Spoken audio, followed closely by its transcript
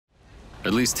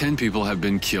At least 10 people have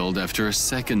been killed after a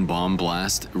second bomb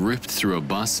blast ripped through a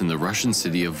bus in the Russian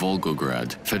city of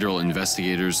Volgograd. Federal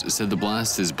investigators said the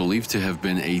blast is believed to have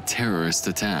been a terrorist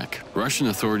attack. Russian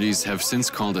authorities have since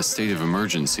called a state of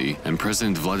emergency, and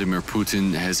President Vladimir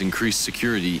Putin has increased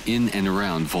security in and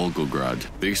around Volgograd.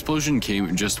 The explosion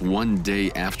came just one day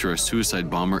after a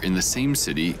suicide bomber in the same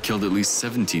city killed at least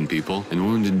 17 people and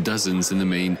wounded dozens in the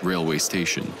main railway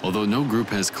station. Although no group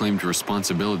has claimed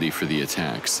responsibility for the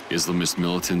attacks, Islamist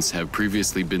militants have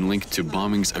previously been linked to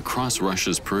bombings across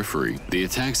Russia's periphery. The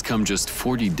attacks come just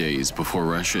 40 days before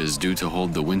Russia is due to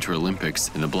hold the Winter Olympics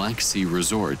in the Black Sea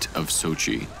resort of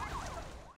Sochi.